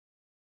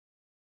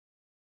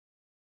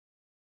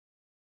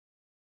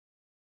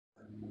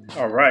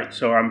All right,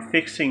 so I'm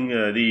fixing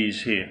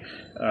these here.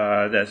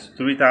 That's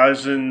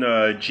 3000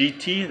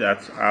 GT.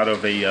 That's out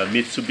of a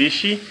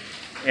Mitsubishi,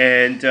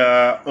 and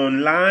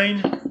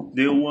online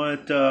they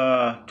want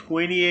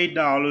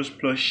 $28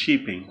 plus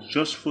shipping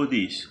just for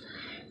these.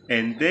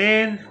 And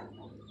then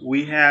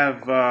we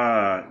have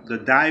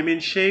the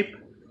diamond shape,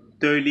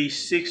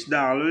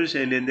 $36,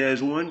 and then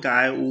there's one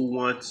guy who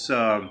wants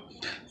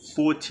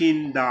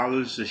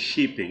 $14 of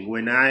shipping.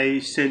 When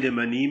I send him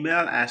an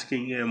email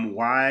asking him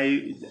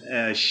why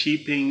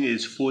shipping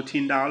is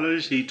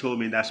 $14, he told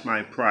me that's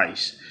my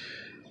price,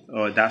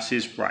 or that's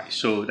his price.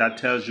 So that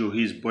tells you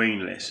he's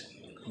brainless.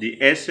 The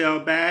SL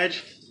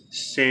badge,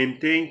 same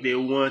thing. They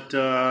want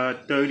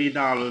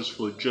 $30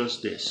 for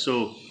just this.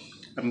 So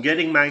I'm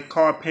getting my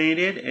car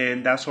painted,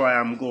 and that's why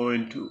I'm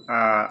going to.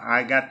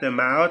 I got them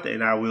out,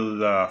 and I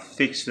will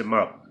fix them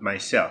up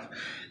myself.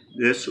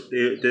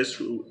 It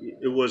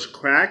was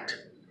cracked,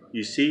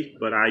 you see,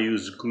 but I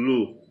use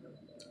glue,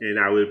 and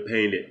I will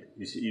paint it.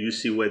 You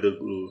see where the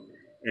glue.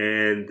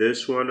 And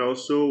this one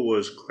also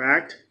was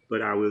cracked,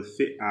 but I will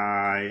fit.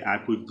 I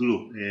put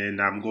glue, and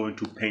I'm going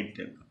to paint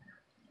them.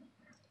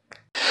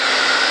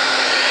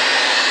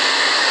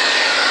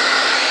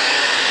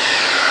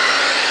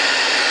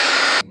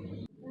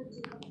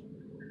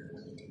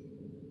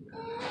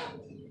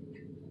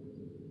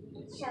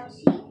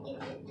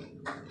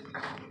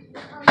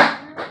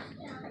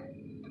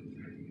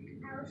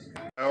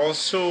 I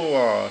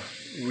also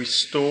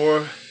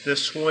restore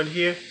this one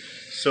here.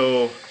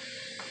 So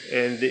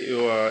in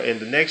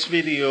the next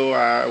video,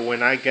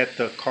 when I get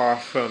the car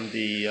from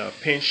the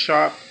paint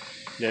shop,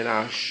 then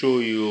I'll show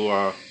you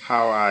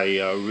how I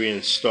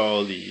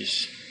reinstall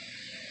these.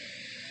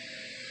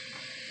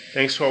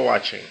 Thanks for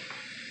watching.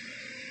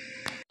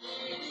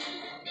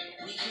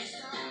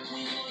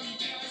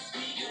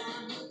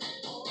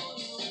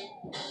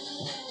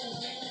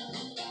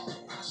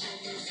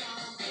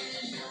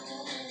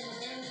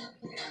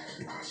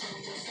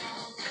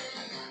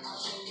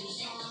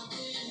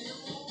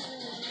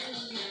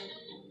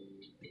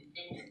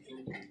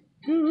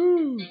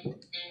 Woohoo!